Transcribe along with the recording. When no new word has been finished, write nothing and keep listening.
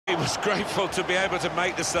was grateful to be able to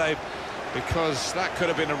make the save, because that could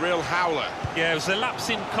have been a real howler. Yeah, it was a lapse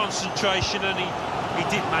in concentration, and he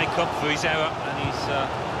did make up for his error, and he's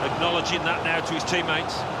acknowledging that now to his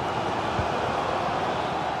teammates.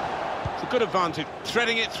 It's a good advantage,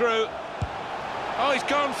 threading it through. Oh, he's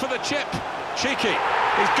gone for the chip. Cheeky.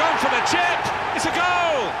 He's gone for the chip. It's a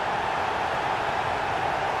goal!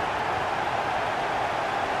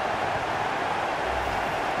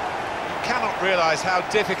 You cannot realise how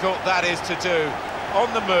difficult that is to do.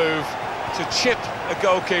 On the move, to chip a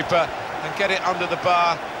goalkeeper and get it under the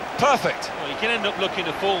bar. Perfect. Well, you can end up looking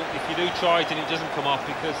a fool if you do try it and it doesn't come off,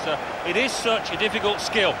 because it is such a difficult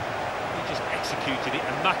skill. He just executed it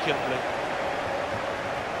immaculately.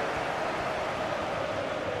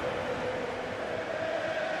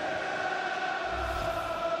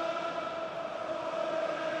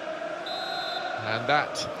 And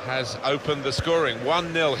that has opened the scoring.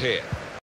 1-0 here.